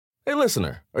Hey,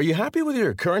 listener, are you happy with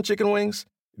your current chicken wings?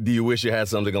 Do you wish you had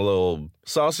something a little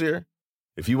saucier?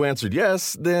 If you answered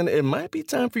yes, then it might be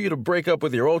time for you to break up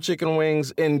with your old chicken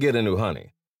wings and get a new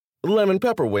honey. Lemon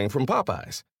pepper wing from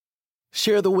Popeyes.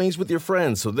 Share the wings with your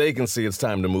friends so they can see it's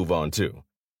time to move on too.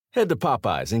 Head to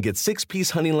Popeyes and get 6-piece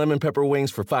honey lemon pepper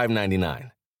wings for $5.99.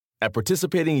 At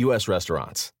participating U.S.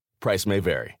 restaurants. Price may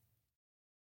vary.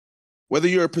 Whether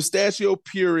you're a pistachio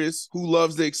purist who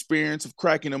loves the experience of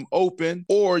cracking them open,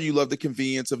 or you love the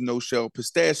convenience of no-shell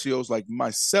pistachios like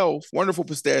myself, Wonderful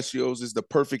Pistachios is the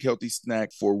perfect healthy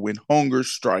snack for when hunger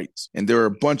strikes. And there are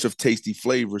a bunch of tasty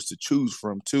flavors to choose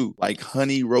from too, like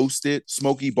honey roasted,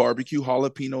 smoky barbecue,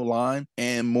 jalapeno lime,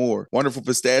 and more. Wonderful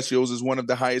Pistachios is one of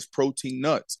the highest protein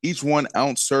nuts. Each 1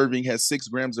 ounce serving has 6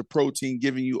 grams of protein,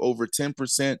 giving you over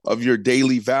 10% of your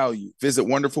daily value. Visit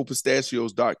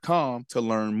wonderfulpistachios.com to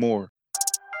learn more.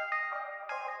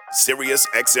 Sirius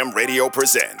XM Radio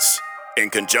presents, in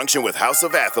conjunction with House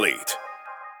of Athlete,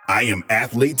 I Am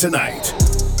Athlete Tonight.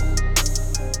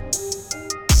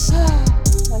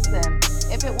 Listen,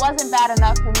 if it wasn't bad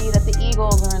enough for me that the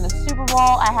Eagles are in the Super Bowl,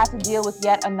 I have to deal with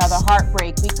yet another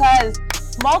heartbreak because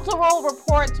multiple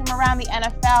reports from around the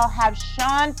NFL have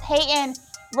Sean Payton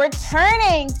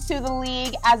returning to the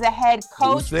league as a head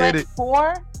coach, but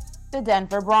for the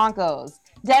Denver Broncos.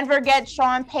 Denver gets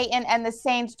Sean Payton and the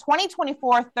Saints'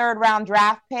 2024 third-round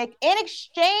draft pick in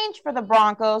exchange for the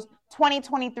Broncos'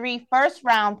 2023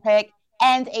 first-round pick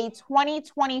and a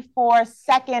 2024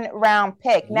 second-round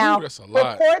pick. Now,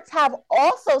 reports have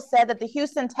also said that the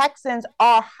Houston Texans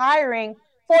are hiring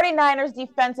 49ers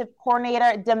defensive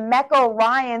coordinator DeMeco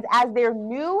Ryans as their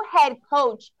new head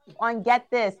coach on, get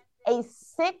this, a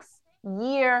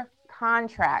 6-year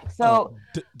contract. So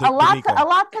a lot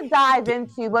to dive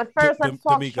into. But first, let's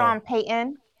talk Sean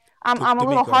Payton. I'm a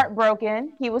little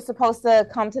heartbroken. He was supposed to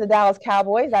come to the Dallas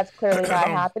Cowboys. That's clearly not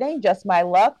happening. Just my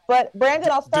luck. But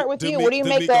Brandon, I'll start with you. What do you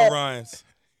make of DeMeco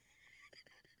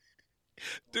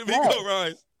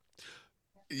Ryans?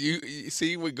 You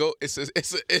see what go?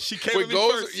 She came what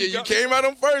goes. First. You came at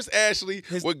him first, Ashley.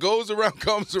 What goes around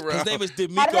comes around. His name is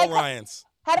DeMeco Ryans.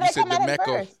 How did I come at him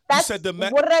first? You said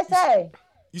DeMeco. What did I say?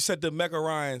 You said DeMeco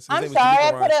Ryans. I'm sorry.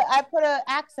 I put an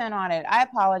accent on it. I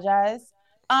apologize.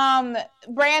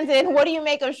 Brandon, what do you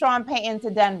make of Sean Payton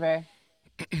to Denver?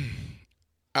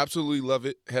 Absolutely love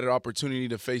it. Had an opportunity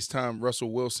to FaceTime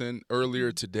Russell Wilson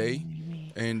earlier today,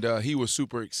 and he was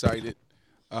super excited.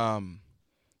 Listen,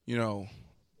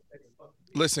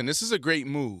 this is a great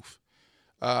move.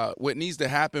 What needs to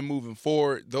happen moving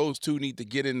forward, those two need to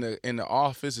get in the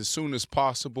office as soon as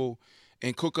possible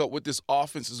and cook up what this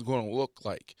offense is going to look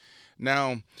like.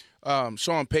 Now,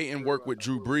 Sean Payton worked with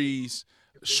Drew Brees,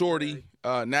 shorty,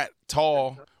 not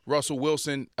tall. Russell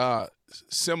Wilson,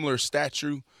 similar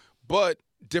stature, but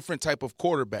different type of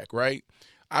quarterback, right?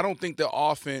 I don't think the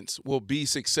offense will be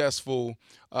successful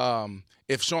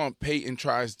if Sean Payton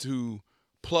tries to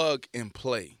plug and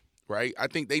play, right? I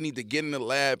think they need to get in the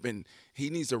lab, and he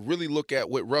needs to really look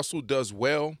at what Russell does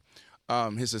well,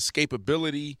 his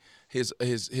escapability, his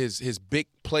big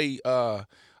play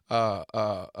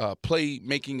play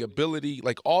making ability,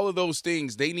 like all of those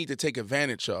things they need to take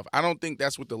advantage of. I don't think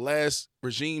that's what the last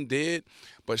regime did,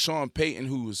 but Sean Payton,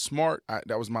 who was smart,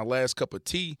 that was my last cup of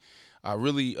tea. I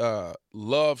really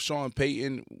love Sean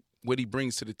Payton, what he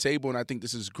brings to the table, and I think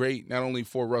this is great not only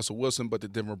for Russell Wilson but the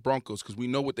Denver Broncos because we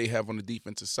know what they have on the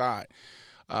defensive side.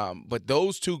 But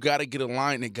those two got to get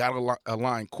aligned and got to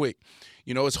align quick.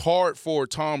 You know, it's hard for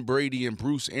Tom Brady and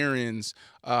Bruce Arians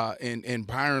and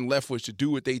Byron Leftwich to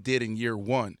do what they did in year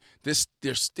one. There's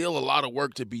still a lot of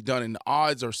work to be done, and the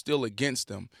odds are still against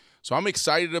them. So I'm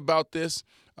excited about this.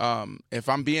 If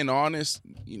I'm being honest,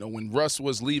 you know, when Russ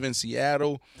was leaving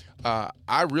Seattle,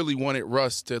 I really wanted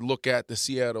Russ to look at the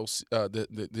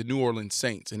the New Orleans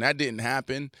Saints, and that didn't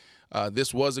happen.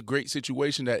 This was a great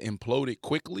situation that imploded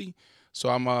quickly. So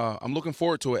I'm looking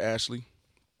forward to it, Ashley.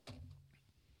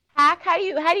 Hack, how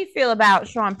do you feel about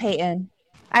Sean Payton?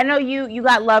 I know you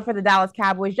got love for the Dallas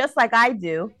Cowboys, just like I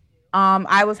do.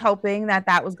 I was hoping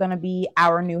that was going to be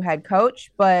our new head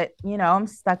coach, but you know I'm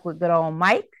stuck with good old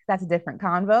Mike. That's a different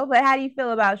convo. But how do you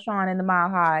feel about Sean in the Mile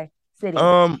High City?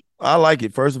 I like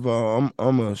it. First of all,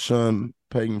 I'm a Sean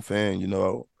Payton fan. You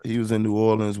know, he was in New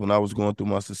Orleans when I was going through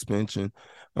my suspension.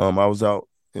 I was out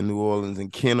in New Orleans and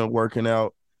Kenner working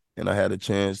out. And I had a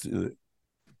chance to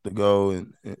go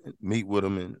and meet with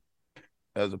him, and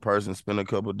as a person, spend a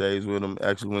couple of days with him.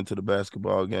 Actually went to the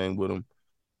basketball game with him.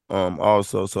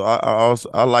 Also, so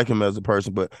I like him as a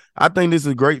person, but I think this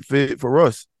is a great fit for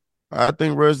Russ. I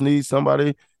think Russ needs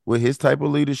somebody with his type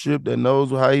of leadership that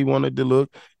knows how he wanted to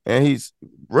look. And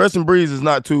Russ and Breeze is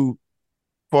not two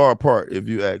far apart, if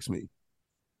you ask me.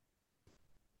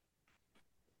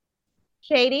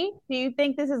 Shady, do you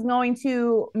think this is going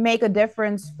to make a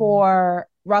difference for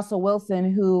Russell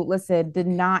Wilson, who, listen, did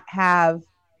not have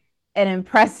an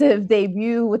impressive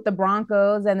debut with the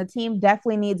Broncos, and the team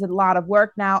definitely needs a lot of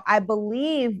work now? I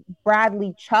believe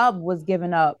Bradley Chubb was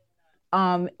given up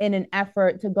in an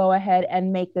effort to go ahead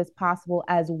and make this possible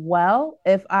as well,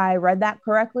 if I read that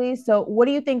correctly. So what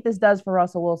do you think this does for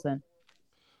Russell Wilson?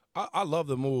 I love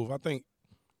the move. I think,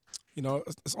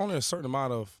 it's only a certain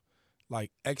amount of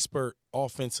expert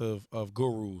offensive of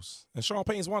gurus, and Sean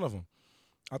Payton's one of them.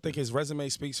 I think his resume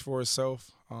speaks for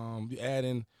itself. You add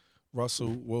in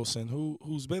Russell Wilson,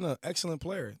 who's been an excellent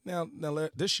player. Now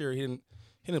this year he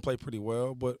didn't play pretty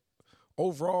well, but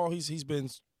overall he's been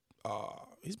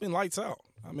lights out.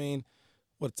 I mean,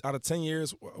 out of 10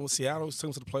 years with Seattle, took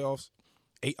him to the playoffs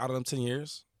 8 out of them 10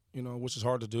 years, which is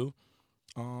hard to do.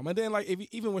 And then,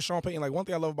 even with Sean Payton, one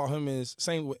thing I love about him is,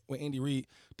 same with Andy Reid,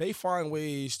 they find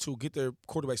ways to get their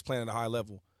quarterbacks playing at a high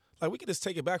level. We could just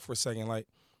take it back for a second.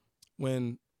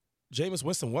 When Jameis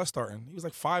Winston was starting, he was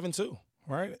 5-2,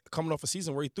 right? Coming off a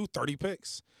season where he threw 30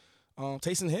 picks.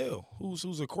 Taysom Hill,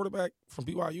 who's a quarterback from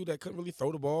BYU that couldn't really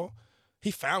throw the ball,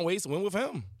 he found ways to win with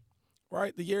him,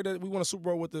 right? The year that we won a Super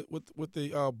Bowl with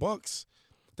the Bucks,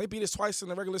 they beat us twice in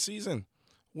the regular season.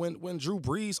 When Drew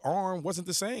Brees' arm wasn't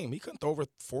the same. He couldn't throw over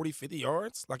 40, 50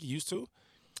 yards like he used to.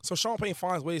 So Sean Payton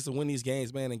finds ways to win these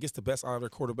games, man, and gets the best out of their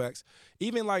quarterbacks.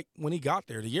 Even when he got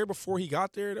there, the year before he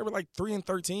got there, they were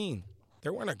 3-13. They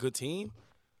weren't a good team.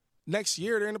 Next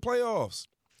year, they're in the playoffs.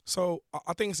 So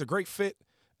I think it's a great fit.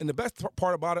 And the best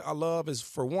part about it I love is,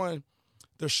 for one,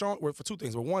 for two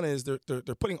things. But one is they're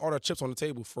putting all their chips on the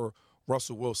table for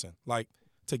Russell Wilson.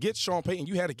 To get Sean Payton,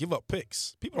 you had to give up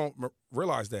picks. People don't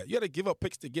realize that. You had to give up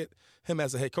picks to get him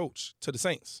as a head coach to the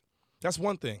Saints. That's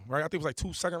one thing, right? I think it was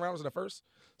 2 second rounders in the first.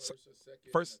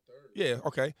 First, yeah,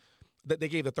 okay. That they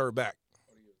gave the third back.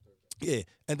 Yeah,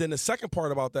 and then the second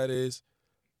part about that is,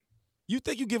 you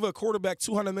think you give a quarterback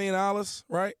 $200 million,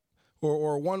 right?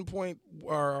 Or 1 point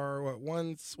or what,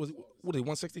 one was what is it,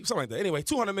 160, something like that. Anyway,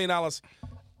 $200 million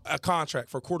a contract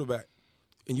for a quarterback,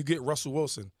 and you get Russell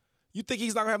Wilson. You think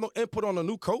he's not gonna have no input on a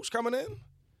new coach coming in?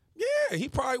 Yeah, he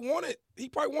probably wanted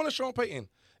Sean Payton.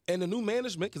 And the new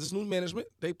management, because it's new management,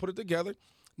 they put it together.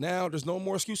 Now there's no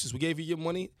more excuses. We gave you your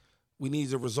money. We need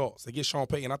the results. They get Sean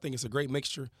Payton. I think it's a great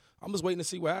mixture. I'm just waiting to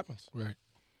see what happens. Right.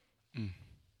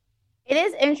 It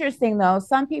is interesting, though.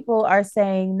 Some people are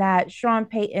saying that Sean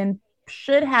Payton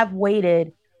should have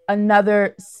waited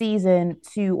another season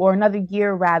or another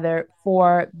year, rather,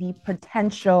 for the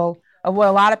potential of what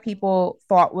a lot of people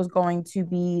thought was going to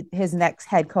be his next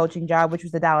head coaching job, which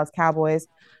was the Dallas Cowboys.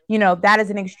 That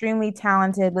is an extremely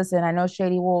talented, listen, I know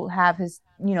Shady will have his,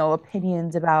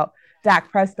 opinions about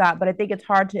Dak Prescott, but I think it's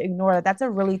hard to ignore that that's a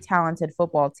really talented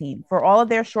football team. For all of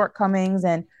their shortcomings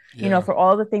and, for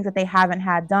all of the things that they haven't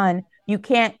had done, you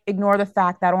can't ignore the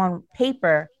fact that on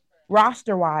paper,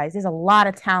 roster-wise, there's a lot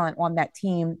of talent on that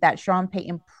team that Sean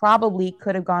Payton probably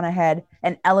could have gone ahead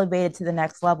and elevated to the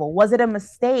next level. Was it a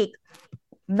mistake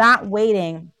not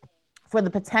waiting for the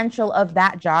potential of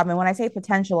that job? And when I say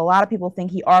potential, a lot of people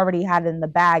think he already had it in the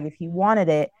bag if he wanted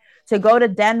it, to go to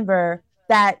Denver,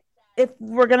 that, if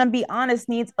we're going to be honest,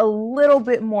 needs a little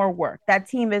bit more work. That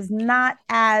team is not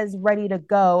as ready to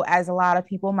go as a lot of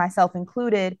people, myself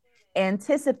included,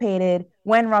 anticipated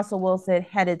when Russell Wilson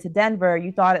headed to Denver.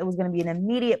 You thought it was going to be an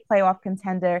immediate playoff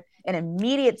contender, an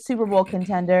immediate Super Bowl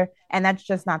contender, and that's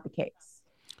just not the case.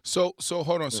 So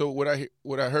hold on. So what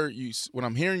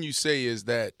I'm hearing you say is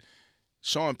that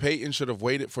Sean Payton should have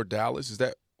waited for Dallas. Is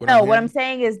that what I'm hearing? What I'm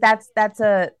saying is that's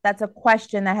a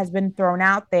question that has been thrown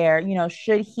out there.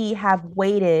 Should he have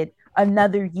waited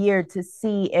another year to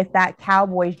see if that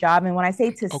Cowboys job, and when I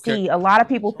say see, a lot of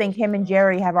people think him and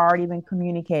Jerry have already been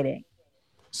communicating.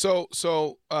 So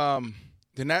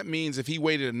then that means if he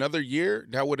waited another year,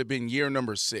 that would have been year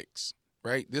number 6,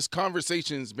 right? This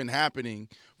conversation's been happening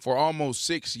for almost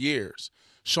 6 years.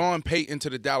 Sean Payton to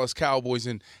the Dallas Cowboys,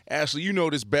 and Ashley, you know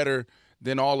this better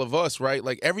than all of us, right?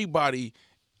 Everybody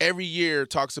every year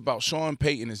talks about Sean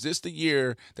Payton. Is this the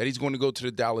year that he's going to go to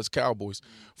the Dallas Cowboys?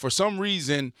 For some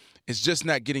reason, it's just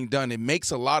not getting done. It makes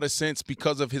a lot of sense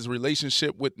because of his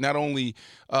relationship with not only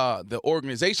the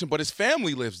organization, but his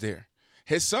family lives there.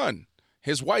 His son,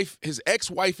 his wife, his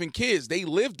ex-wife and kids, they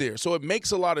live there. So it makes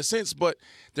a lot of sense, but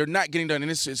they're not getting done.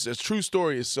 And it's a true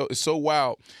story. It's so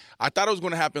wild. I thought it was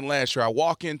going to happen last year. I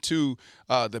walk into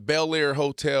the Bel Air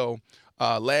Hotel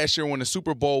last year when the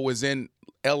Super Bowl was in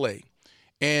L.A.,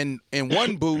 And in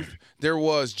one booth, there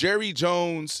was Jerry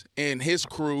Jones and his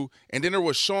crew, and then there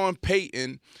was Sean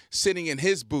Payton sitting in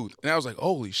his booth. And I was like,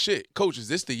 holy shit, coach, is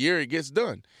this the year it gets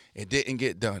done? It didn't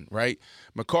get done, right?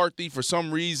 McCarthy, for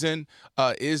some reason,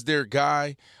 is their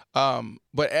guy.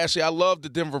 But Ashley, I love the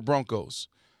Denver Broncos.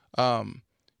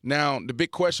 Now, the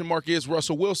big question mark is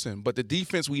Russell Wilson, but the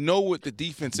defense, we know what the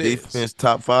defense is. Defense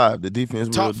top 5. The defense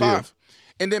top real 5. Deal.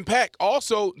 And then, Pac,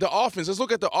 also the offense. Let's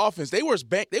look at the offense. They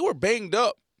were banged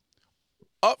up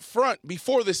front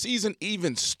before the season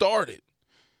even started.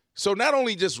 So not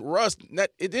only just Russ,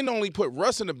 it didn't only put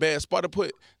Russ in a bad spot, it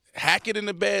put Hackett in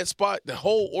a bad spot, the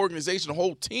whole organization, the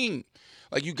whole team.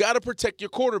 Like, you got to protect your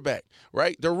quarterback,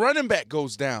 right? The running back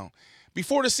goes down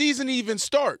before the season even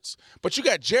starts. But you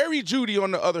got Jerry Jeudy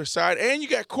on the other side, and you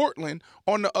got Cortland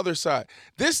on the other side.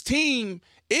 This team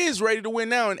is ready to win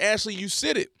now, and Ashley, you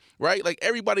said it, right? Like,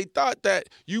 everybody thought that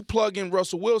you plug in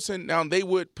Russell Wilson, now they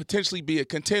would potentially be a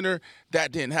contender.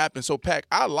 That didn't happen. So, Pac,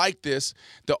 I like this.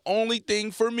 The only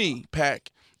thing for me,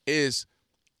 Pac, is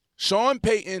Sean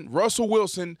Payton, Russell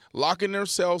Wilson locking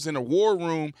themselves in a war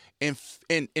room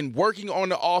and working on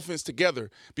the offense together,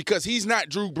 because he's not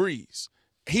Drew Brees.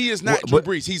 He is not Drew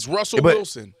Brees. He's Russell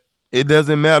Wilson. It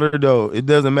doesn't matter, though. It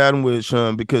doesn't matter with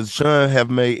Sean, because Sean have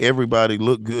made everybody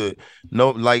look good. No,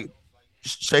 like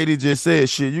Shady just said,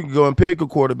 shit, you can go and pick a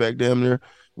quarterback damn near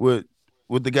with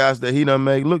the guys that he done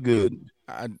made look good.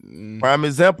 Prime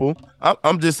example,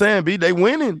 I'm just saying, B, they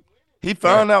winning. He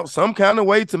found out some kind of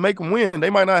way to make them win.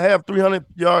 They might not have 300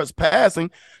 yards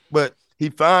passing, but he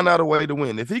found out a way to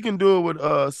win. If he can do it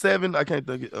with 7, I can't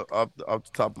think off the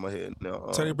top of my head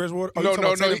now. Teddy Bridgewater?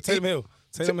 No. Tatum Hill.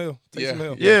 Tatum Hill.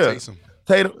 Yeah.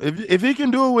 Tatum. If he can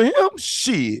do it with him,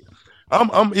 shit.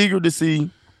 I'm eager to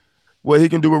see what he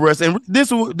can do with Russ. And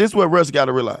this is what Russ got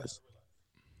to realize.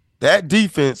 That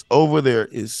defense over there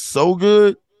is so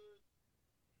good.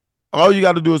 All you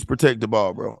got to do is protect the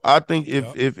ball, bro. I think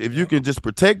if you can just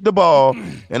protect the ball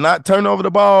and not turn over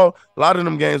the ball, a lot of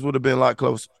them games would have been a lot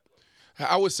closer.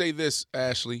 I would say this,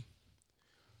 Ashley.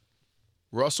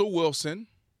 Russell Wilson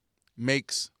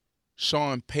makes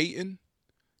Sean Payton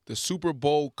the Super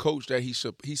Bowl coach that he's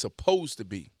supposed to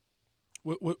be.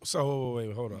 So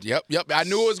wait, hold on. Yep. I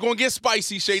knew it was going to get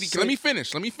spicy, Shady. Let me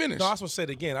finish. No, I was going to say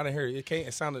it again. I didn't hear it.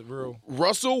 It sounded real.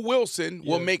 Russell Wilson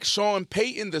will make Sean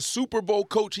Payton the Super Bowl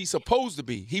coach he's supposed to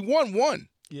be. He won one.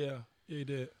 Yeah, he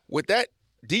did. With that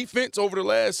defense over the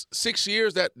last 6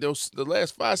 years, the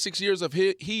last 5-6 years of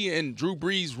he and Drew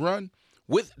Brees run,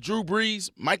 with Drew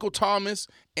Brees, Michael Thomas,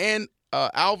 and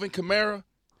Alvin Kamara,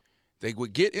 they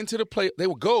would get into the play. They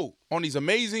would go on these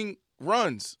amazing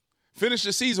runs. Finish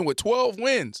the season with 12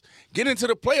 wins, get into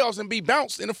the playoffs and be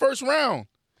bounced in the first round.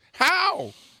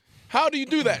 How? How do you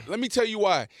do that? Let me tell you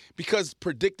why. Because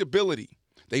predictability.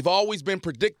 They've always been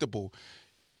predictable.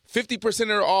 50% of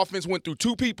their offense went through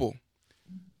 2 people.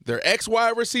 Their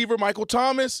ex-wide receiver, Michael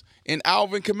Thomas, and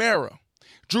Alvin Kamara.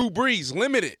 Drew Brees,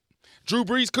 limited. Drew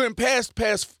Brees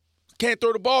can't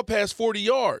throw the ball past 40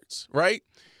 yards, right?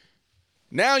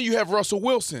 Now you have Russell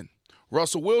Wilson.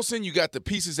 Russell Wilson, you got the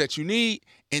pieces that you need,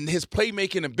 and his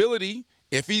playmaking ability,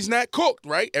 if he's not cooked,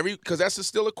 right? Because that's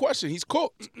still a question. He's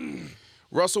cooked.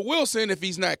 Russell Wilson, if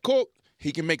he's not cooked,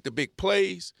 he can make the big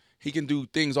plays. He can do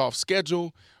things off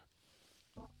schedule.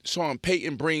 Sean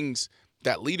Payton brings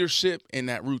that leadership and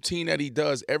that routine that he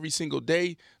does every single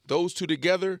day. Those two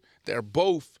together, they're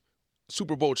both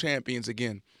Super Bowl champions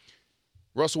again.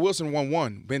 Russell Wilson won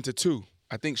 1, been to 2.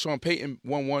 I think Sean Payton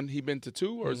won 1. He been to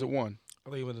 2, or is it 1? I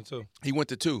think he went to 2. He went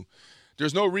to 2.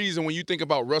 There's no reason when you think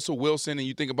about Russell Wilson and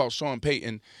you think about Sean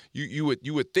Payton, you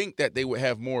would think that they would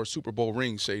have more Super Bowl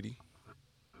rings, Shady.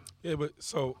 Yeah, but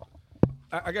so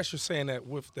I guess you're saying that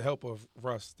with the help of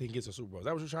Russ, he gets a Super Bowl. Is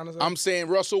that what you're trying to say? I'm saying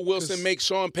Russell Wilson makes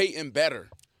Sean Payton better.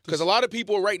 Because a lot of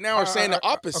people right now are saying the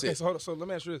opposite. Okay, so let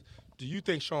me ask you this. Do you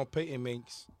think Sean Payton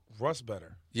makes Russ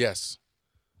better? Yes.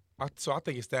 So I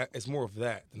think it's more of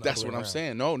that. That's what I'm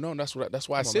saying. No, that's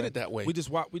why I said it that way. We just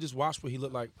watched what he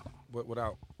looked like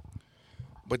without.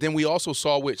 But then we also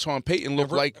saw what Sean Payton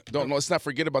looked like. Let's not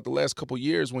forget about the last couple of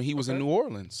years when he was in New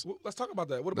Orleans. Well, let's talk about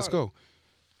that. Let's go.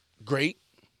 Great,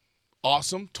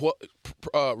 awesome,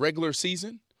 regular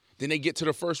season. Then they get to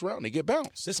the first round, they get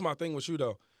bounced. This is my thing with you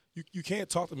though. You can't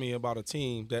talk to me about a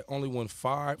team that only won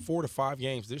 4 to 5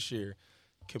 games this year,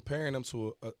 comparing them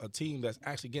to a team that's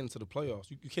actually getting to the playoffs.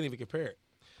 You can't even compare it.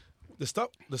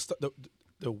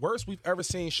 The worst we've ever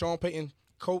seen Sean Payton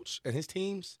coach and his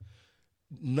teams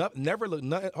never look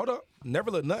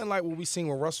nothing like what we seen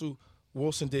when Russell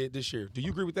Wilson did this year. Do you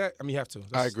agree with that? I mean, you have to.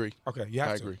 I agree. Okay, you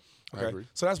have to. Agree. Okay, I agree.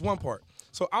 so that's one part.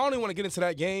 So I don't even want to get into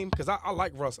that game because I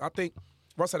like Russ. I think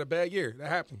Russ had a bad year. That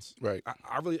happens. Right.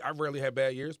 I rarely had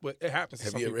bad years, but it happens.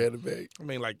 Have you ever had a bad? I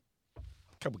mean, like a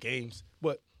couple games.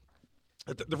 But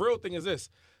the real thing is this: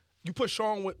 you put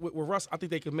Sean with Russ, I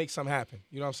think they could make something happen.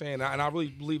 You know what I'm saying? And I really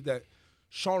believe that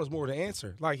Sean is more the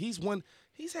answer. Like he's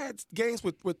had games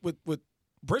with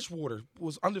Bridgewater,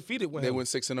 was undefeated when they went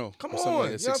 6-0. Come on, you know what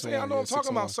I'm saying? I know what I'm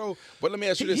talking about. So, but let me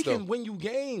ask you this he though: can win you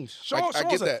games. I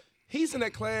get that. He's in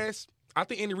that class. I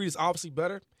think Andy Reid is obviously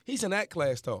better. He's in that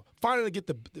class though. Find a way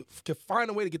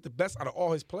to get the best out of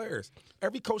all his players.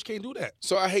 Every coach can't do that.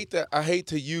 So I hate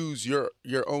to use your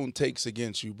own takes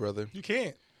against you, brother. You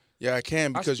can't. Yeah, I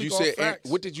can because you said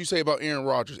what did you say about Aaron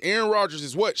Rodgers? Aaron Rodgers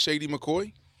is what? Shady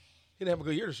McCoy? He didn't have a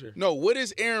good year this year. No, what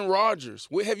is Aaron Rodgers?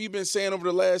 What have you been saying over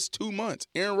the last 2 months?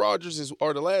 Aaron Rodgers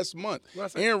or the last month.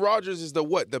 Aaron Rodgers is the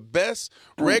what? The best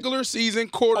regular season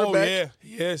quarterback. Oh,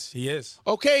 yeah. He is.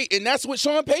 Okay, and that's what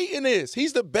Sean Payton is.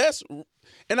 He's the best.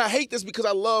 And I hate this because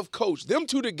I love Coach. Them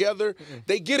two together,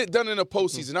 they get it done in the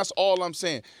postseason. That's all I'm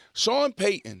saying. Sean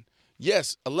Payton,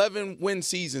 yes, 11-win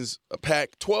seasons,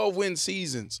 Pack, 12-win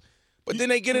seasons. But then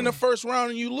they get in the first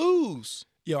round and you lose.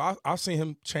 Yo, I've seen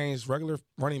him change regular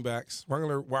running backs,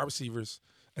 regular wide receivers,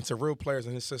 into real players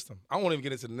in his system. I won't even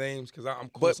get into the names because I'm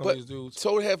cool with some of these dudes.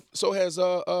 So has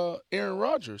Aaron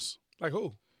Rodgers. Like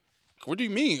who? What do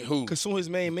you mean who? Because soon his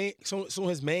main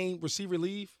receiver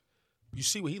leave, you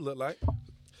see what he looked like,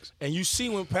 and you see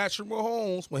when Patrick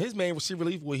Mahomes, when his main receiver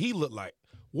leave, what he looked like.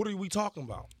 What are we talking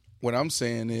about? What I'm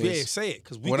saying is, yeah, say it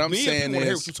because we want to hear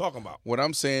what you're talking about. What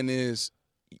I'm saying is,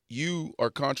 you are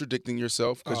contradicting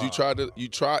yourself because you're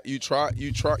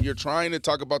trying to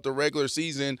talk about the regular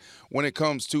season when it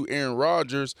comes to Aaron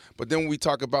Rodgers, but then when we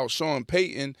talk about Sean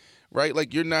Payton, right?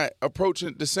 Like you're not approaching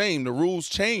it the same. The rules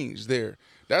change there.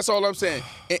 That's all I'm saying.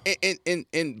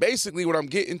 And basically what I'm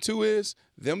getting to is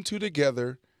them two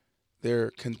together,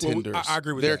 they're contenders. Well, I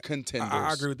agree with they're that. Contenders.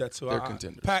 I agree with that too. They're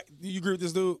contenders. Pat, you agree with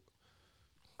this dude?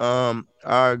 I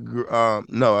agree.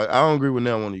 No, I don't agree with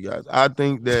none one of you guys. I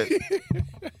think that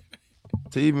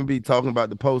to even be talking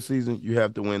about the postseason, you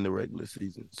have to win the regular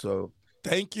season. So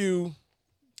thank you.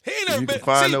 He ain't never been.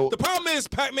 The problem is,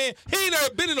 Pac-Man, he ain't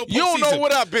never been in no postseason. You don't know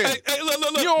what I've been. Hey,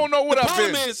 look. You don't know what I've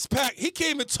been. The problem is, Pac, he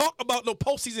can't even talk about no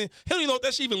postseason. He don't even know what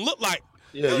that shit even look like.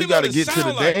 Yeah, you got to get to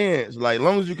the dance. Like, as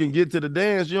long as you can get to the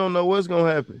dance, you don't know what's going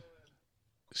to happen.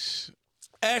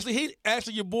 Ashley,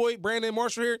 your boy, Brandon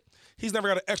Marshall here, he's never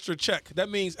got an extra check. That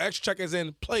means extra check as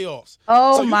in playoffs.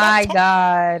 Oh, so my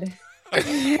God.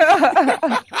 Moving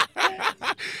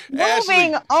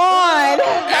on.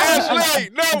 Ashley,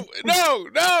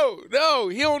 no.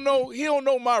 He don't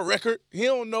know my record. He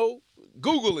don't know.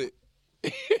 Google it.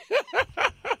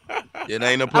 It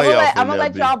ain't a playoff. I'm gonna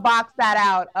let y'all box that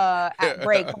out at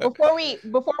break. Before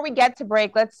we get to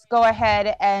break, let's go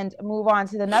ahead and move on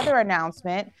to another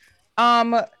announcement.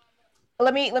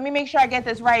 Let me make sure I get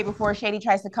this right before Shady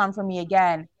tries to come for me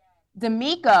again.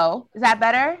 DeMeco, is that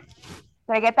better?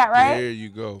 Did I get that right? There you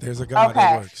go. There's a guy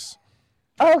that works.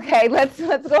 Okay, let's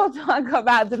go talk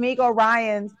about DeMeco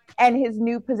Ryans and his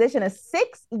new position, a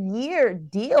 6-year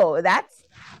deal. That's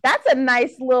a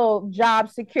nice little job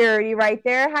security right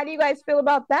there. How do you guys feel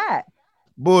about that?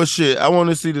 Bullshit. I want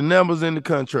to see the numbers in the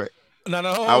contract. No,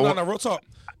 real talk.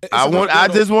 I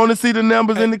just want to see the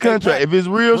numbers in the contract. If it's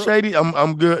real, Shady,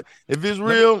 I'm good. If it's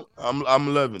real,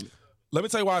 I'm loving it. Let me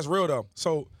tell you why it's real though.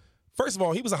 So, first of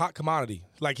all, he was a hot commodity.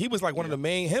 Like he was like one of the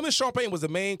main. Him and Sean Payton was the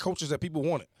main coaches that people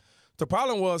wanted. The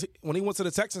problem was when he went to the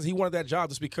Texans, he wanted that job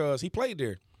just because he played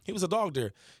there. He was a dog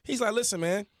there. He's like, listen,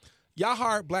 man, y'all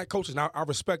hired black coaches. Now I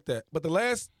respect that, but the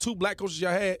last 2 black coaches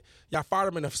y'all had, y'all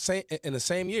fired them in the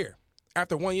same year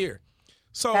after 1 year.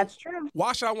 So that's true.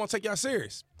 Why should I want to take y'all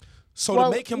serious? So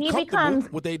to make him comfortable,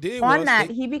 what they did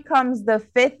he becomes the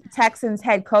 5th Texans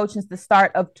head coach since the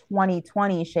start of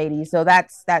 2020, Shady. So that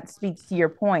speaks to your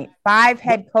point. 5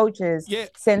 head coaches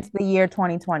since the year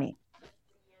 2020.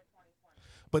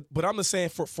 But I'm just saying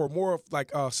for more of like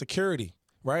security,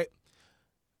 right?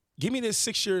 Give me this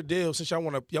 6-year deal since y'all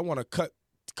want to cut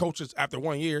coaches after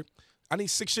 1 year. I need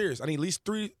 6 years. I need at least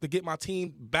 3 to get my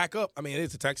team back up. I mean, it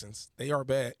is the Texans. They are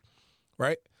bad,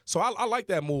 right? So I like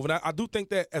that move, and I do think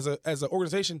that as an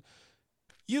organization,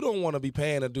 you don't want to be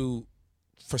paying a dude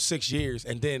for 6 years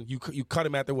and then you cut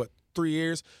him after 3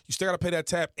 years. You still got to pay that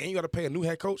tap and you got to pay a new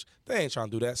head coach. They ain't trying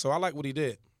to do that. So I like what he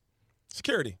did.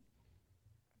 Security.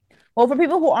 Well, for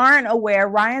people who aren't aware,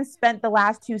 Ryan spent the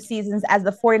last 2 seasons as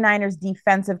the 49ers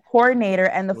defensive coordinator,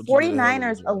 and the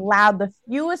 49ers allowed the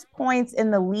fewest points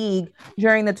in the league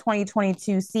during the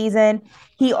 2022 season.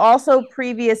 He also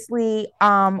previously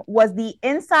was the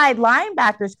inside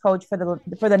linebackers coach for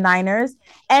the Niners,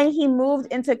 and he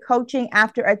moved into coaching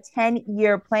after a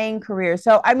 10-year playing career.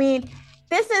 So, I mean,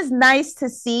 this is nice to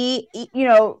see,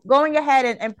 going ahead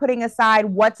and putting aside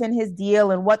what's in his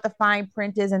deal and what the fine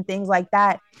print is and things like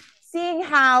that. Seeing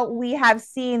how we have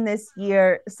seen this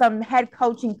year some head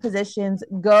coaching positions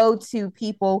go to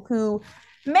people who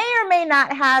may or may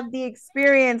not have the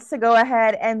experience to go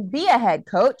ahead and be a head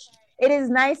coach. It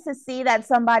is nice to see that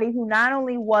somebody who not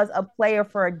only was a player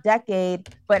for a decade,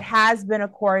 but has been a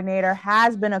coordinator,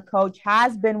 has been a coach,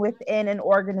 has been within an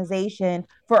organization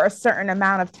for a certain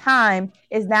amount of time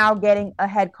is now getting a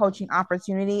head coaching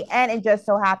opportunity. And it just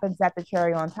so happens that the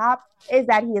cherry on top is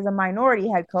that he is a minority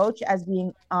head coach as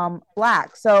being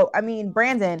Black. So, I mean,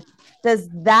 Brandon, does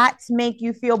that make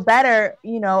you feel better,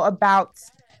 about,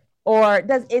 or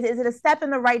is it a step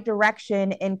in the right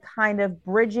direction in kind of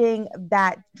bridging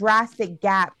that drastic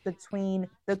gap between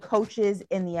the coaches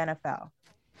in the NFL,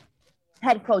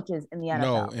 head coaches in the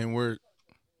NFL?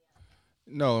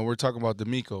 No, and we're talking about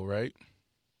DeMeco, right?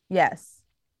 Yes.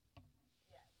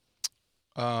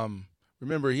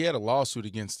 Remember, he had a lawsuit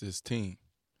against his team.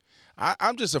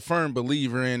 I'm just a firm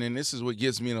believer in, and this is what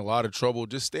gets me in a lot of trouble.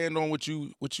 Just stand on what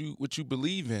you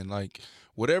believe in. Like,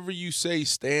 whatever you say,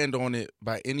 stand on it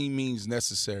by any means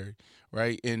necessary,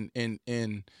 right? And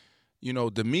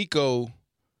DeMeco,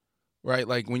 right?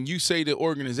 Like, when you say the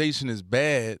organization is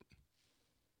bad,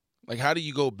 like, how do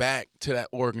you go back to that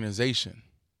organization?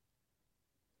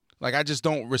 Like, I just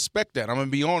don't respect that. I'm gonna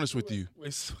be honest with you.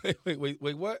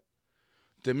 Wait, what?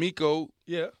 DeMeco,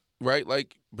 yeah, right?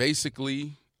 Like,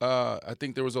 basically, I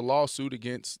think there was a lawsuit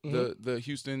against the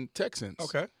Houston Texans.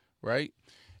 Okay. Right?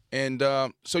 And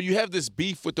so you have this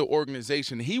beef with the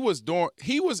organization. He was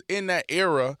in that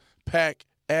era, Pack,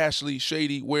 Ashley,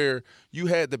 Shady, where you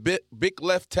had the big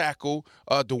left tackle,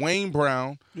 Dwayne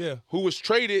Brown, who was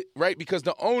traded, right? Because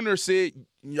the owner said,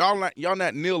 y'all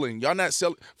not kneeling, y'all not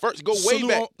selling. First, go way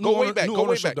back.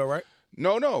 Though, right?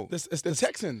 No. It's the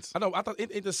Texans. I know. I thought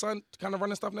ain't the Sun kind of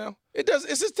running stuff now? It does.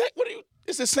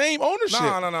 It's the same ownership.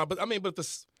 No. But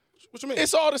what you mean?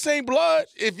 It's all the same blood.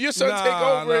 If your son take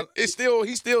over,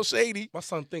 he's still shady. My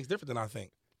son thinks different than I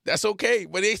think. That's okay,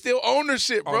 but they still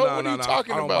ownership, bro. What are you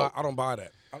talking about? I don't buy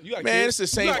that. Man, it's the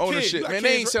same ownership. Man,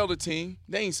 they ain't sell the team.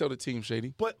 They ain't sell the team,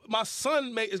 Shady. But my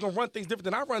son is gonna run things different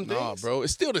than I run things. Nah, bro,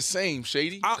 it's still the same,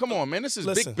 Shady. Come on, man. This is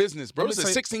big business, bro. This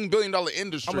is a $16 billion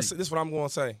industry. This is what I'm gonna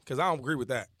say, because I don't agree with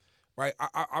that. Right?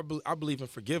 I believe in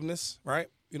forgiveness, right?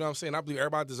 You know what I'm saying? I believe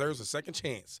everybody deserves a second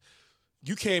chance.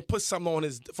 You can't put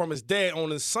something from his dad on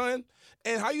his son.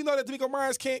 And how you know that DeMeco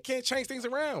Ryans can't change things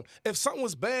around? If something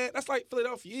was bad, that's like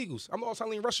Philadelphia Eagles. I'm all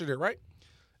telling Russia there, right?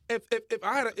 If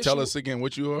I had an issue, tell us again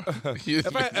what you are.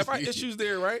 if I had issues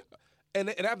there, right, and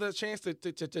I have the chance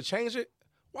to change it,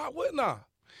 why wouldn't I?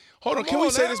 Hold on, can we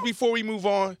say this before we move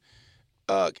on?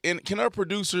 And can our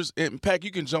producers, and Pac,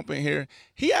 you can jump in here.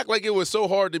 He act like it was so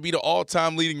hard to be the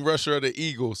all-time leading rusher of the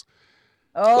Eagles.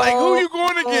 Oh, like, who you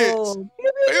going against? Like,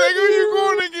 who you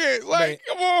going against? Like,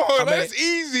 come on, that's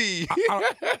easy.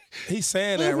 He's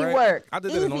saying that, easy right? Work. I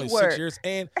did that in only 6 years.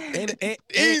 And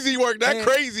easy work, not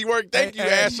crazy work. Thank you,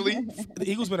 Ashley. The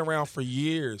Eagles been around for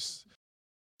years.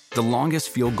 The longest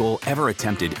field goal ever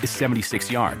attempted is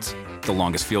 76 yards. The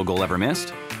longest field goal ever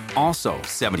missed? Also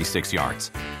 76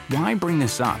 yards. Why bring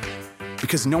this up?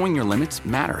 Because knowing your limits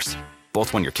matters,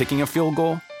 both when you're kicking a field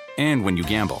goal and when you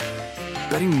gamble.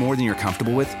 Betting more than you're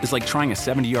comfortable with is like trying a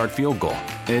 70-yard field goal.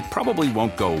 It probably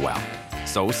won't go well.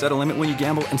 So set a limit when you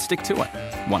gamble and stick to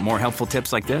it. Want more helpful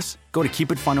tips like this? Go to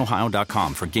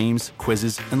keepitfunohio.com for games,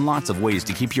 quizzes, and lots of ways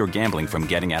to keep your gambling from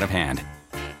getting out of hand.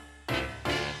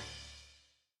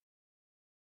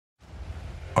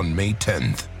 On May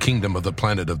 10th, Kingdom of the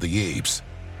Planet of the Apes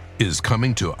is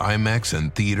coming to IMAX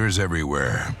and theaters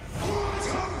everywhere.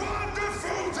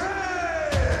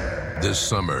 This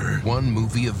summer, one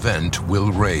movie event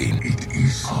will reign. It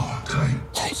is our time.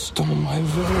 They stole my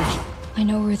village. I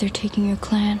know where they're taking your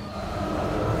clan.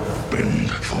 Bend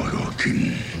for your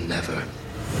king. Never.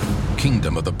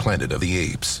 Kingdom of the Planet of the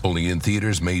Apes. Only in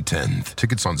theaters May 10th.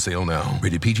 Tickets on sale now.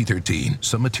 Rated PG-13.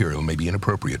 Some material may be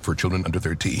inappropriate for children under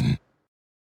 13.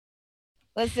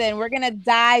 Listen, we're going to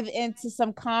dive into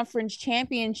some conference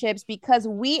championships because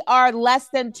we are less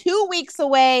than 2 weeks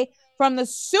away from the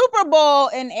Super Bowl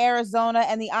in Arizona,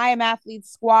 and the I Am Athlete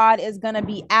squad is going to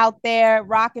be out there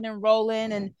rocking and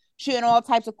rolling and shooting all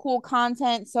types of cool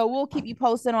content. So we'll keep you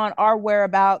posted on our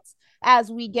whereabouts.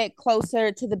 as we get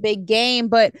closer to the big game.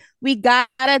 But we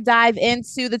gotta dive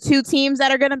into the two teams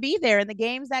that are going to be there and the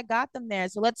games that got them there.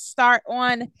 So let's start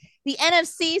on the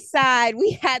NFC side.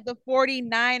 We had the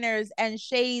 49ers and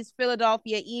Shay's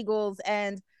Philadelphia Eagles.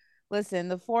 And listen,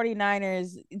 the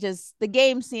 49ers, just the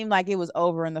game seemed like it was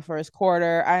over in the first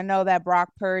quarter. I know that Brock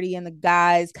Purdy and the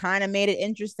guys kind of made it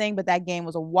interesting, but that game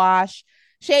was a wash.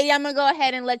 Shady, I'm going to go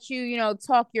ahead and let you,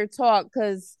 talk your talk,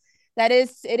 because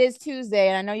it is Tuesday,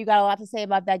 and I know you got a lot to say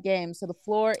about that game. So the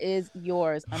floor is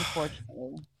yours,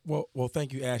 unfortunately. Well,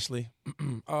 thank you, Ashley.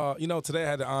 Today I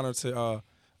had the honor to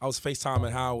I was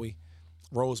FaceTiming Howie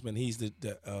Roseman. He's the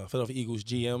Philadelphia Eagles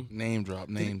GM. Name drop.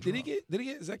 Did he get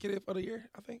Executive of the Year?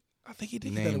 I think he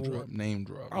did. Name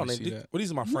drop. I don't know. Well,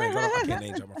 these are my friends. I can't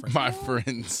name drop my friends. My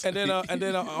friends. And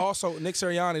then also Nick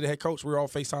Sirianni, the head coach. We were all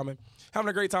FaceTiming, having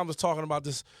a great time just talking about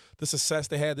the success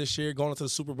they had this year, going into the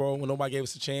Super Bowl when nobody gave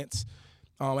us a chance.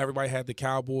 Everybody had the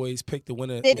Cowboys pick to win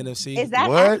the NFC. Is that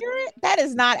accurate? That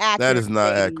is not accurate. That is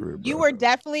not accurate. You were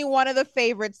definitely one of the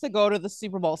favorites to go to the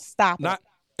Super Bowl. Stop it. Not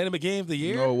in the beginning of the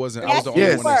year? No, it wasn't. Yes, I was the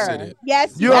only one that said it.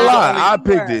 Yes, you're a lie. I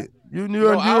picked it.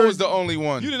 I was the only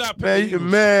one. You did not pick the Eagles.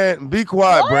 Man, be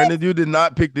quiet, Brandon. You did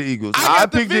not pick the Eagles. I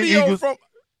picked the Eagles.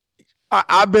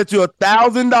 I bet you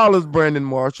 $1,000, Brandon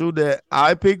Marshall, that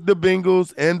I picked the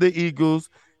Bengals and the Eagles,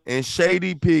 and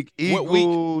Shady picked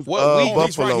Eagles.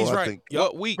 Buffalo. He's right. I think.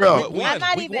 What week? Bro,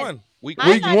 Week one. Week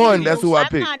one. That's who I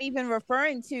picked. I'm not even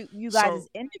referring to you guys'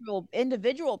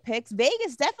 individual picks.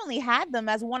 Vegas definitely had them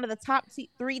as one of the top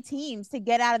three teams to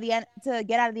get out of the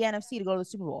NFC to go to the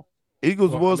Super Bowl.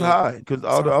 Eagles was high because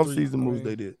all the offseason moves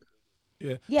they did.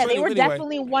 Yeah, they were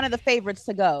definitely one of the favorites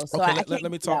to go. So okay, I can't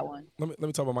let me talk. Let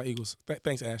me talk about my Eagles.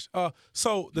 Thanks, Ash.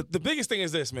 So the biggest thing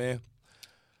is this, man.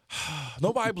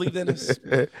 Nobody believed in us.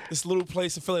 This little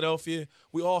place in Philadelphia,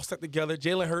 we all stuck together.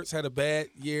 Jalen Hurts had a bad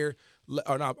year,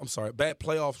 bad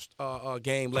playoff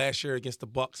game last year against the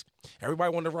Bucs.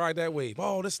 Everybody wanted to ride that wave.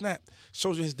 Oh, this snap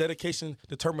shows you his dedication,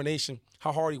 determination,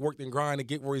 how hard he worked and grind to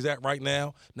get where he's at right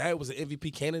now. Now he was an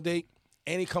MVP candidate,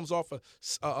 and he comes off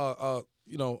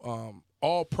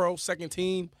all-pro second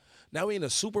team. Now we in a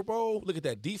Super Bowl. Look at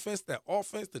that defense, that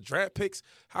offense, the draft picks.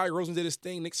 Howie Roseman did his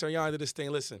thing. Nick Sirianni did his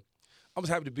thing. Listen, I'm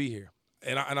just happy to be here.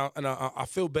 And I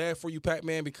feel bad for you,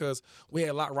 Pac-Man, because we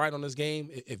had a lot right on this game.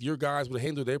 If your guys would have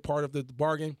handled their part of the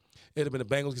bargain, it would have been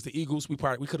the Bengals against the Eagles. We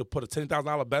could have put a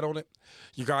 $10,000 bet on it.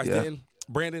 You guys didn't.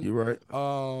 Brandon. You're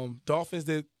right. Dolphins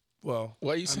did well.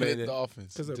 Why you saying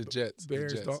Dolphins? The Jets.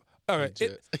 Bears. The Jets. All right.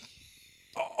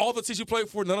 All the teams you played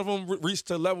for, none of them reached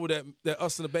the level that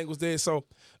us and the Bengals did. So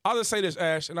I'll just say this,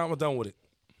 Ash, and I'm done with it.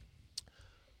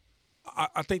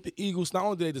 I think the Eagles, not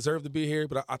only do they deserve to be here,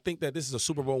 but I think that this is a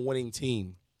Super Bowl winning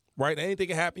team, right? Anything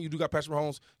can happen. You do got Patrick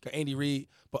Mahomes, got Andy Reid.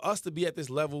 But us to be at this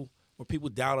level where people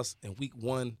doubt us in week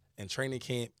one and training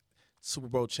camp, Super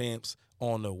Bowl champs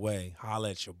on the way.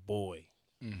 Holla at your boy.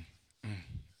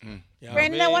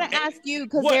 Brandon, I want to ask you,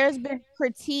 because there's been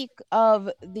critique of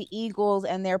the Eagles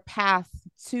and their path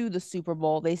to the Super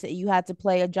Bowl. They said you had to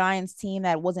play a Giants team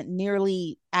that wasn't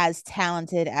nearly as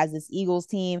talented as this Eagles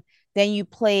team. Then you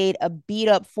played a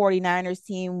beat-up 49ers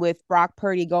team with Brock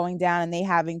Purdy going down and they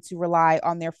having to rely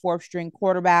on their fourth-string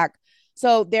quarterback.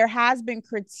 So there has been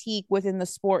critique within the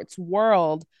sports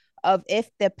world of if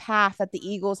the path that the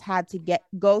Eagles had to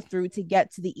go through to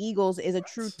get to the Eagles is a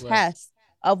true test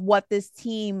of what this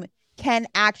team can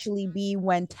actually be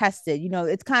when tested.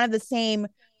 It's kind of the same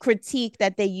critique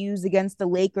that they used against the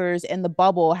Lakers in the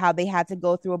bubble, how they had to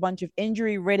go through a bunch of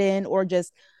injury-ridden or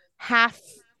just half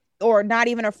or not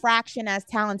even a fraction as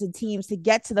talented teams to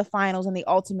get to the finals, and they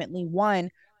ultimately won.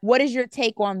 What is your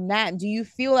take on that? Do you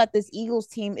feel that this Eagles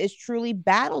team is truly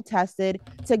battle tested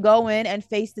to go in and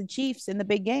face the Chiefs in the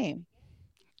big game?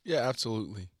 Yeah,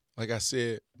 absolutely. Like I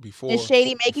said before. Is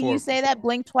Shady making you say that?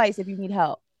 Blink twice if you need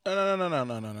help. No.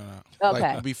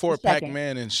 Okay. Like before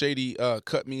Pac-Man and Shady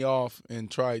cut me off and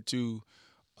tried to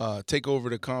take over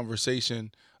the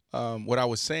conversation, what I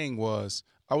was saying was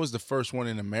I was the first one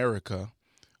in America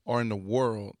or in the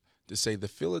world to say the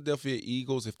Philadelphia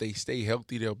Eagles, if they stay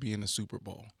healthy, they'll be in the Super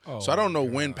Bowl. So I don't know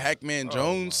when Pac-Man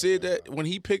Jones said that, when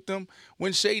he picked them,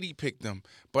 when Shady picked them.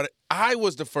 But I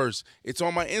was the first. It's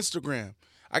on my Instagram.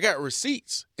 I got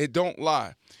receipts. It don't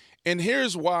lie. And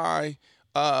here's why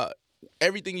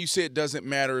everything you said doesn't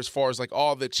matter as far as like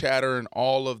all the chatter and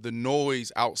all of the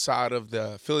noise outside of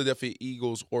the Philadelphia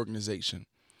Eagles organization.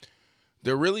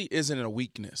 There really isn't a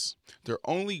weakness. Their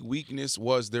only weakness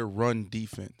was their run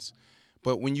defense.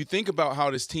 But when you think about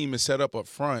how this team is set up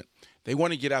front, they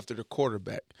want to get after the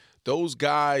quarterback. Those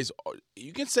guys,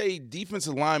 you can say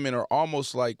defensive linemen are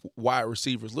almost like wide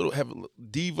receivers, have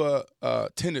diva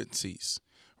tendencies,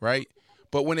 right?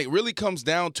 But when it really comes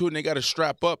down to it and they got to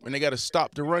strap up and they got to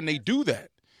stop the run, they do that.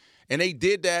 And they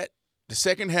did that the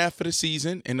second half of the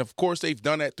season, and, of course, they've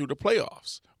done that through the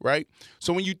playoffs, right?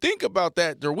 So when you think about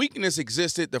that, their weakness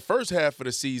existed the first half of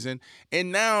the season, and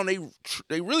now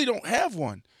they really don't have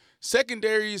one.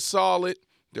 Secondary is solid.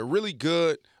 They're really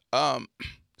good.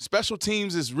 Special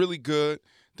teams is really good.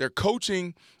 Their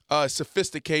coaching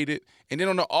sophisticated. And then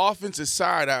on the offensive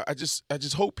side, I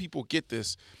just hope people get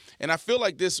this. And I feel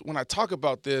like this, when I talk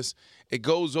about this, it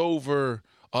goes over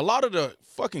a lot of the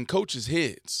fucking coaches'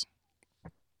 heads.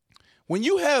 When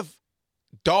you have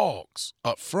dogs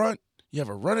up front, you have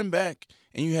a running back,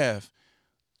 and you have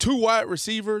 2 wide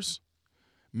receivers,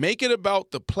 make it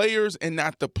about the players and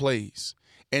not the plays.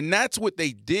 And that's what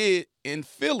they did in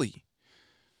Philly.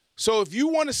 So if you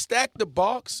want to stack the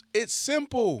box, it's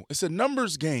simple. It's a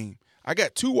numbers game. I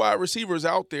got 2 wide receivers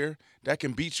out there that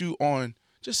can beat you on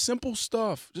just simple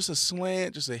stuff. Just a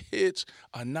slant, just a hitch,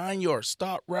 a 9-yard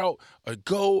stop route, a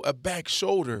go, a back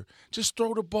shoulder. Just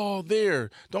throw the ball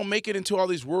there. Don't make it into all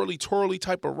these whirly-twirly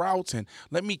type of routes and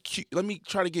let me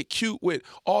try to get cute with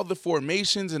all the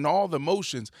formations and all the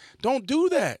motions. Don't do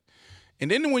that. And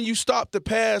then when you stop the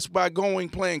pass by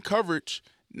playing coverage,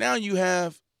 now you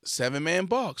have 7-man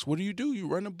box. What do? You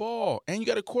run the ball, and you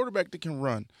got a quarterback that can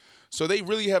run. So they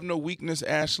really have no weakness,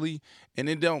 Ashley, and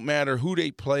it don't matter who they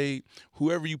played,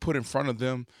 whoever you put in front of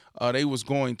them, they was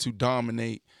going to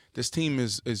dominate. This team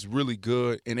is really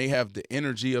good, and they have the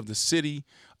energy of the city.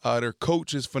 Their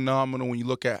coach is phenomenal when you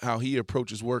look at how he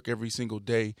approaches work every single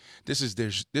day. This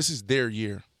is their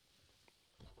year.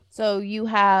 So you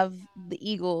have the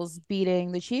Eagles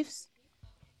beating the Chiefs?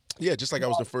 Yeah, just like I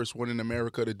was the first one in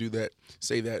America to do that,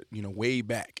 say that, way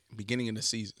back, beginning of the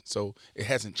season. So it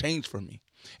hasn't changed for me.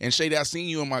 And Shady, I seen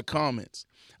you in my comments.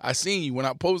 I seen you when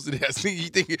I posted it. I seen you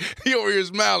thinking, he over here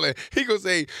smiling. He gonna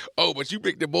say, "Oh, but you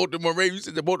picked the Baltimore Ravens. You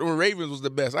said the Baltimore Ravens was the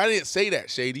best." I didn't say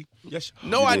that, Shady. Yes,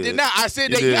 no, I did not. I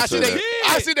said they. I said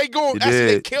they go. I said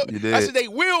they kill. I said they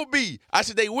will be. I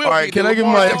said they will be. All right, can I give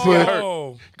my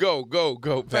input?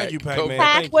 Go. Thank you, Pac-Man.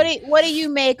 Pac, what do you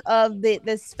make of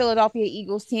this Philadelphia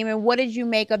Eagles team, and what did you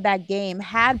make of that game?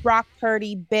 Had Brock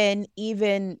Purdy been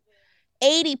even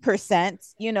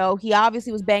 80%, he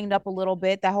obviously was banged up a little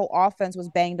bit. That whole offense was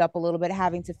banged up a little bit,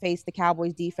 having to face the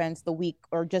Cowboys defense the week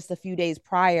or just a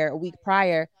week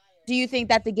prior. Do you think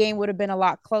that the game would have been a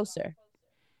lot closer?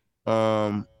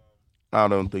 I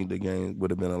don't think the game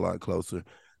would have been a lot closer.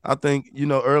 I think,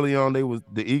 early on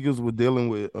the Eagles were dealing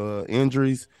with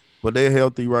injuries, but they're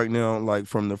healthy right now, like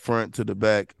from the front to the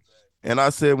back. And I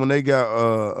said when they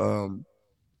got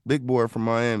big boy from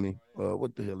Miami,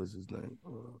 what the hell is his name?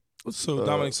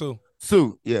 Dominic Sue.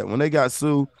 Sue, yeah. When they got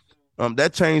Sue,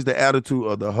 that changed the attitude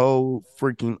of the whole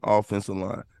freaking offensive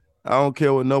line. I don't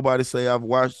care what nobody say. I've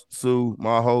watched Sue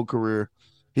my whole career.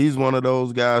 He's one of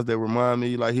those guys that remind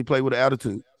me like he played with an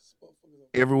attitude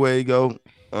everywhere he go.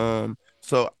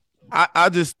 So I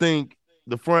just think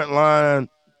the front line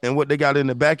and what they got in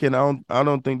the back end, I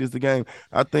don't think this is the game.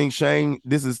 I think Shane,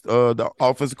 this is the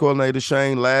offensive coordinator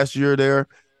Shane last year there.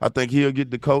 I think he'll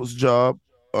get the coach job.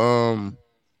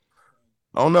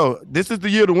 I don't know. This is the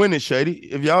year to win it, Shady.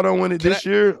 If y'all don't win it this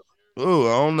year, I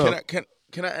don't know.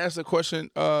 Can I ask a question,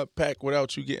 Pac,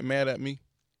 without you getting mad at me?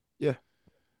 Yeah.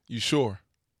 You sure?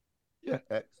 Yeah.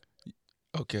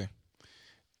 Okay.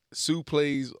 Sue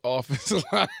plays offensive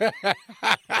line.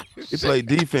 He played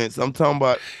defense. I'm talking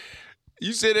about.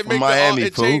 You said it makes Miami,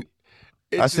 fool.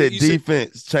 I said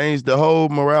defense. Changed the whole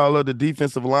morale of the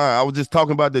defensive line. I was just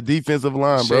talking about the defensive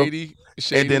line, bro. Shady.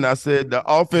 And then I said the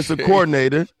offensive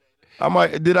coordinator.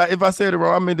 If I said it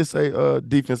wrong, I meant to say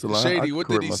defensive line. Shady, what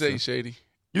did he say, Shady?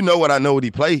 You know what I know what he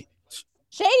played.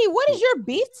 Shady, what is your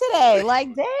beef today?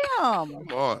 Like, damn. Come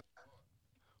on.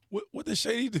 What did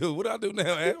Shady do? What I do now,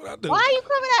 man? What I do? Why are you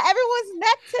coming at everyone's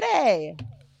neck today?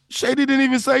 Shady didn't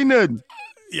even say nothing.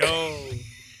 Yo,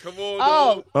 come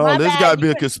on. Oh, this got to be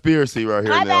a conspiracy right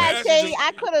here my now. Bad, Shady.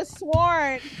 I could have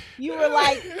sworn you were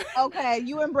like, okay,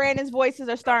 you and Brandon's voices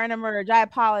are starting to merge. I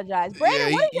apologize.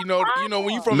 Brandon, what you know,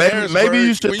 when you from maybe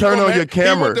you should turn on your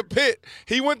camera.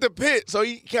 He went to Pitt, so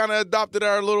he kind of adopted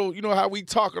our little, how we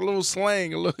talk, a little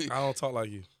slang. I don't talk like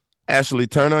you. Ashley,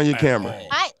 turn on your camera.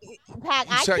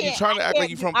 You're trying to act like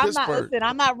you're from Pittsburgh.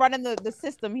 I'm not running the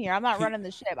system here. I'm not running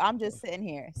the ship. I'm just sitting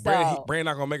here. So. Brandon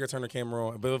not gonna make her turn the camera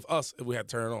on, but if we have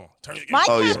to turn it on. Turn your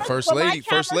camera. First lady.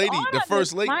 The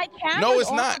first lady. No,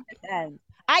 it's not.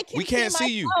 We can't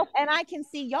see you, and I can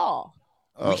see y'all.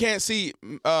 We can't see.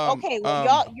 Okay,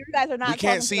 well, you guys are not. We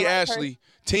can't see Ashley.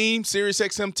 Team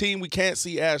SiriusXM team. We can't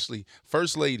see Ashley.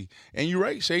 First lady, and you're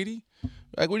right, Shady.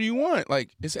 Like, what do you want? Like,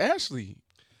 it's Ashley.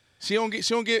 She don't get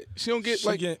she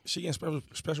getting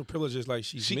special privileges like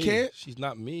she me. can't. She's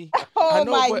not me. Oh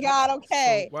know, my but- God.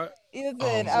 Okay. So what?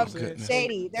 Listen,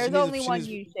 Shady. There's only one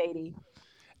you, Shady.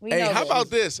 We Hey, know how this. about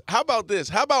this? How about this?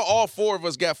 How about all four of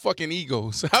us got fucking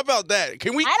egos? How about that?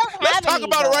 Can we? I don't Let's have talk an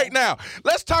about it ego. right now.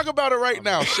 Let's talk about it right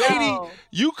now. Shady, No.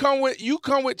 you come with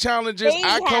challenges. Shady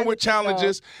I come has with an ego.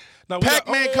 challenges. Now, we got-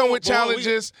 Pac-Man come with boy, we-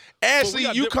 challenges. Ashley,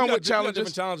 you come with we got different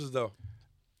challenges. challenges though.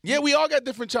 Yeah, we all got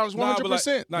different challenges. Nah, but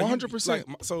 100%. like, nah, you- 100%.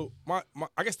 like, so my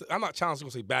I guess I'm not challenged. I'm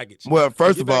gonna say baggage. Well,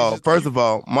 first Your of all,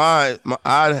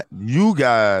 baggage is- you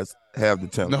guys have the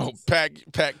temper. No,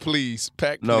 Pac, please.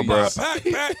 Pac, No, please.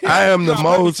 bro. Pac, I am the Nah,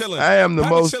 Pac be most. chilling. I am the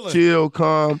Pac be most chilling. chill,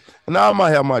 calm. And I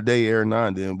might have my day every now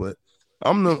and then, but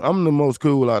I'm the most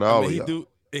cool out of all I of mean,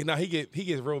 y'all. he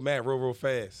gets real mad real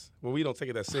fast. Well, we don't take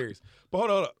it that serious. But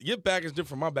hold on. Your baggage is different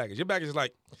from my baggage. Your baggage is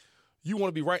like you want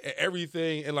to be right at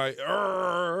everything and like,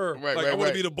 I want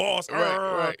to be the boss.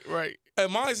 Right.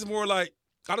 And mine is more like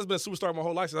I just been a superstar my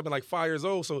whole life since I've been like 5 years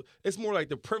old. So it's more like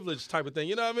the privilege type of thing.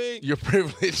 You know what I mean? Your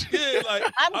privilege. Yeah, like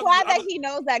I'm glad that he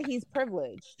knows that he's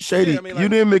privileged. Shady, Yeah, I mean, you like-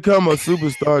 didn't become a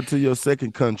superstar to your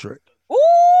second contract. Ooh.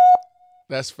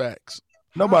 That's facts.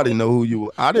 Nobody know who you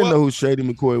were. I didn't know who Shady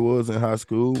McCoy was in high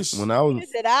school when I was.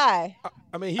 Neither did I.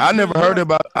 I mean, I never heard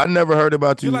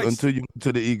about you You're like- until you went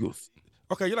to the Eagles.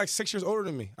 Okay, you're like 6 years older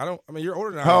than me. You're older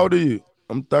than I am. How old are you?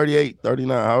 I'm 38,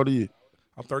 39. How old are you?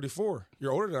 I'm 34.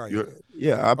 You're older than I am.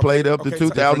 Yeah, I played up to okay, so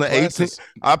different 2018. classes.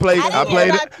 I played. I I didn't played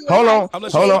know it. about you Hold in on. high I'm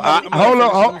school. Hold on. I'm Hold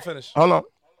gonna on. finish. Hold on.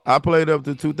 I played up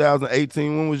to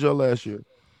 2018. When was your last year?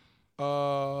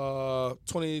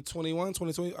 2021,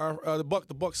 2020.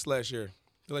 The Bucks last year.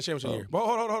 The last championship year. But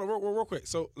hold on, real quick.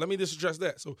 So let me just address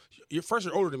that. So you're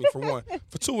older than me for one.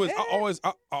 For two is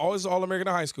I always All-American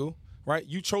in high school. Right?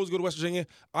 You chose to go to West Virginia.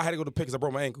 I had to go to Pitt because I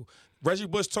broke my ankle. Reggie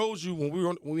Bush told you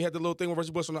when we had the little thing with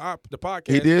Reggie Bush on the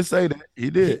podcast. He did say that. He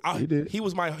did. He did. He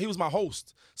was my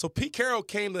host. So Pete Carroll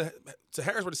came to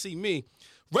Harrisburg to see me.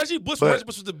 Reggie Bush, But- when Reggie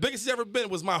Bush was the biggest he's ever been,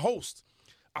 was my host.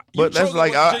 But that's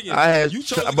like I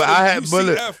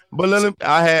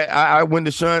had. I went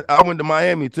to Sean. I went to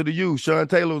Miami to the U. Sean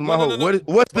Taylor was my host. no.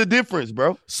 What's the difference,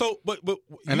 bro? So, but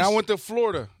And I went to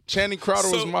Florida. Channing Crowder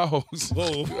was my host.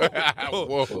 Whoa.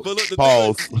 Whoa. But look, the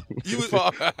Pause. thing is,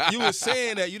 you was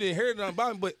saying that you didn't hear nothing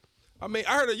about me, but I mean,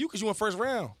 I heard of you because you went first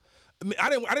round. I mean, I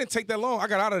didn't take that long. I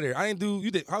got out of there. I didn't do.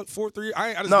 You did 4-3.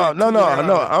 I just No. got 2 years out of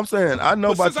there. I'm saying I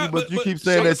know But about since you, but you but keep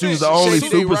saying that you was the Shady only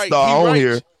right. He superstar on right.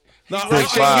 here. No, Since I-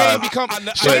 five. Game become-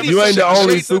 But you ain't the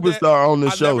only superstar on the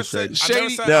show,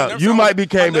 Shady. Now you might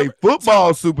became a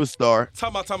football superstar.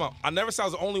 Time out. I never said I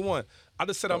was the only one. I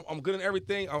just said I'm good in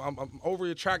everything. I'm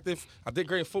overly attractive. I did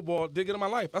great in football. Did good in my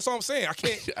life. That's all I'm saying. I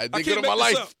can't. I did can't good in make my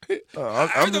this life.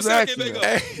 up. I'm just asking. You know what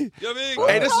I mean?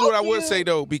 Hey, this is what I told would you? say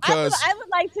though, because I would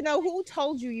like to know who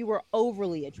told you were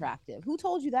overly attractive. Who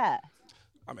told you that?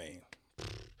 I mean,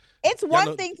 It's one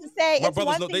know- thing to say. my It's brothers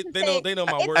one know- thing to they say. know- they know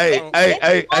my it's- words. Hey,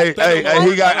 It's- hey,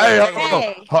 he got.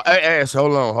 Hey, Ash,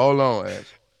 hold on, Ash.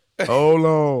 Hold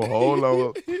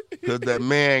on, because that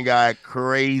man got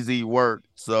crazy work.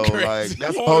 So like,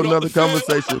 that's a whole nother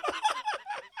conversation.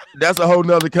 That's a whole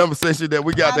nother conversation that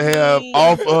we got to have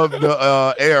off of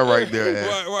the air right there.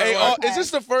 Ash. Hey, is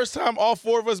this the first time all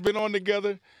four of us been on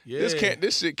together? Yeah.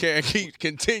 This shit can't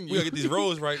continue. We gotta get these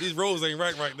roles right. These roles ain't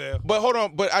right now. But hold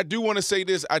on, but I do want to say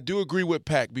this. I do agree with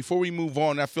Pac. Before we move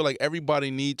on, I feel like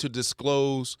everybody need to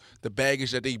disclose the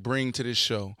baggage that they bring to this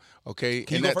show. Okay,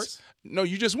 Can you go first? No,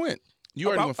 you just went. You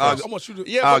Oh, already went I first. want you to.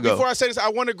 Yeah, I'll but go. before I say this, I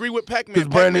want to agree with Pac-Man. 'Cause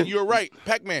Pac-Man, Brandon- you're right.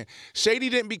 Pac-Man, Shady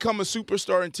didn't become a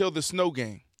superstar until the snow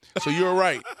game. So you're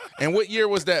right. And what year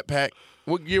was that, Pac?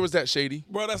 What year was that, Shady?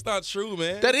 Bro, that's not true,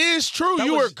 man. That is true. That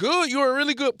You was- were good. You were a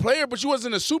really good player, but you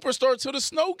wasn't a superstar till the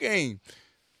snow game.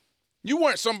 You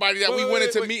weren't somebody that we went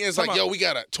into meetings like, yo, we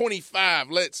got a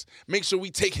 25. Let's make sure we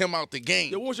take him out the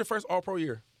game. Yo, what was your first All-Pro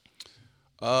year?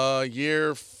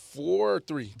 Year 4 or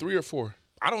 3? 3 or 4?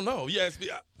 I don't know. Yes,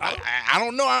 I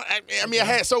don't know. I mean, I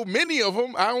had so many of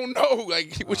them. I don't know.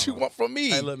 Like, what you want from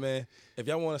me? Hey, look, man. If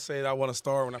y'all want to say that I want to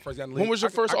star when I first got in the league, When was your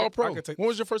first All-Pro? I could When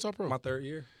was your first All-Pro? My 3rd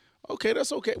year. Okay,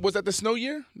 that's okay. Was that the snow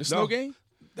year? The snow game?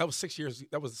 That was 6 years.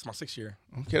 That was my 6th year.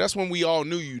 Okay, that's when we all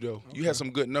knew you, though. You had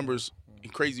some good numbers in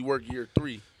crazy work year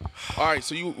 3. All right,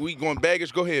 so we going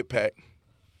baggage. Go ahead, Pat.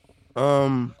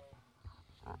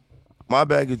 My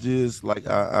baggage is like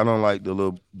I don't like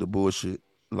the bullshit.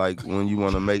 Like when you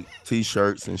want to make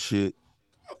T-shirts and shit.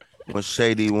 When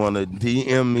Shady want to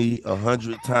DM me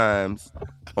 100 times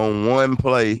on one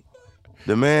play,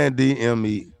 the man DM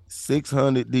me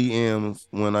 600 DMs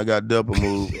when I got double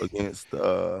move against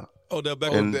Odell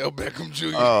Beckham. Odell Beckham Jr.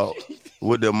 Oh,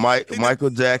 with the Michael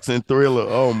Jackson Thriller.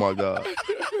 Oh my God.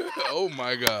 Oh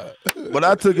my God. But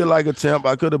I took it like a champ.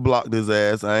 I could have blocked his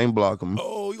ass. I ain't block him.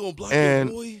 Oh, you gonna block him,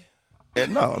 boy?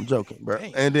 And no, I'm joking, bro.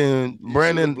 And then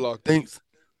Brandon thinks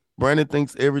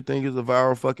everything is a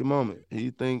viral fucking moment.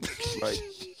 He thinks like,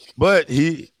 but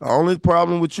only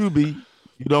problem with you be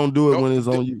you don't do it when it's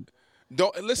on you.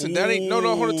 Don't listen. That ain't no.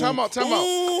 Hold on. Time out.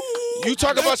 You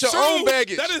talk about your own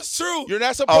baggage. That is true. You're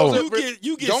not supposed to.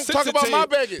 You get don't sensitive. talk about my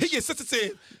baggage. He gets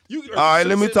sensitive. All right,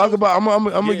 let me talk about. I'm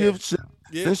gonna give.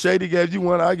 Since Shady gave you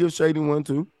one, I give Shady one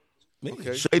too.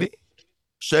 Okay.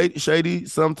 Shady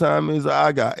sometimes is an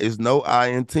I guy. It's no I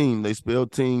in team. They spell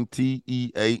team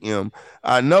TEAM.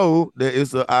 I know that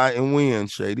it's an I in win,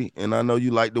 Shady, and I know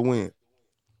you like to win.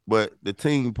 But the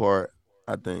team part,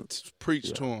 I think.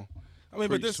 Preach to him. I mean,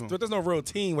 but there's no real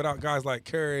team without guys like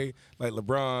Curry, like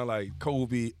LeBron, like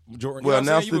Kobe, Jordan. Well,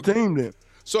 announce the team then.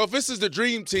 So if this is the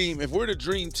dream team, if we're the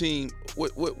dream team,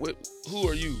 what who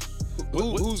are you?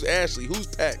 Who's Ashley? Who's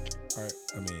Pac? All right,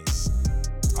 I mean,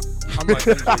 I'm like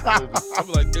MJ Kobe. I'm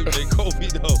like MJ Kobe,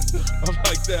 though. I'm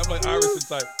like that. I'm like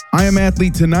Iverson type. I Am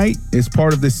Athlete Tonight is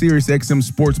part of the SiriusXM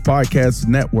Sports Podcast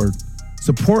Network.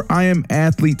 Support I Am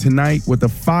Athlete Tonight with a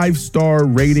 5-star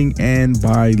rating and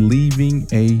by leaving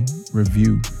a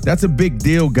review. That's a big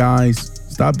deal, guys.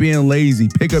 Stop being lazy.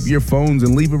 Pick up your phones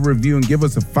and leave a review and give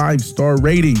us a 5-star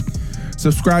rating.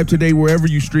 Subscribe today wherever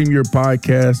you stream your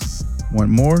podcasts. Want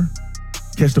more?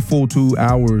 Catch the full 2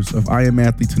 hours of I Am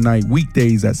Athlete Tonight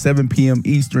weekdays at 7 p.m.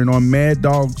 Eastern on Mad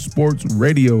Dog Sports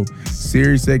Radio,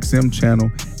 SiriusXM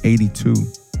Channel 82.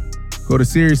 Go to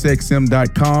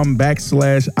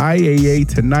SiriusXM.com/IAA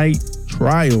Tonight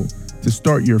trial to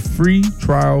start your free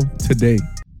trial today.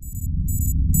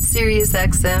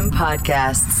 SiriusXM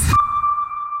Podcasts.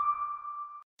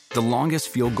 The longest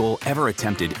field goal ever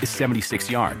attempted is 76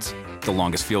 yards. The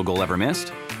longest field goal ever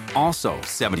missed? Also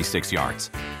 76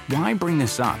 yards. Why bring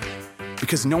this up?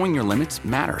 Because knowing your limits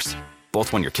matters,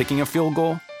 both when you're kicking a field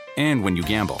goal and when you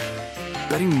gamble.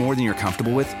 Betting more than you're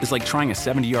comfortable with is like trying a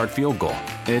 70-yard field goal.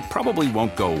 It probably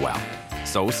won't go well.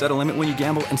 So set a limit when you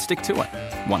gamble and stick to it.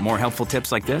 Want more helpful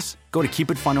tips like this? Go to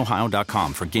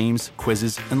keepitfunohio.com for games,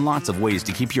 quizzes, and lots of ways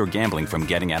to keep your gambling from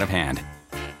getting out of hand.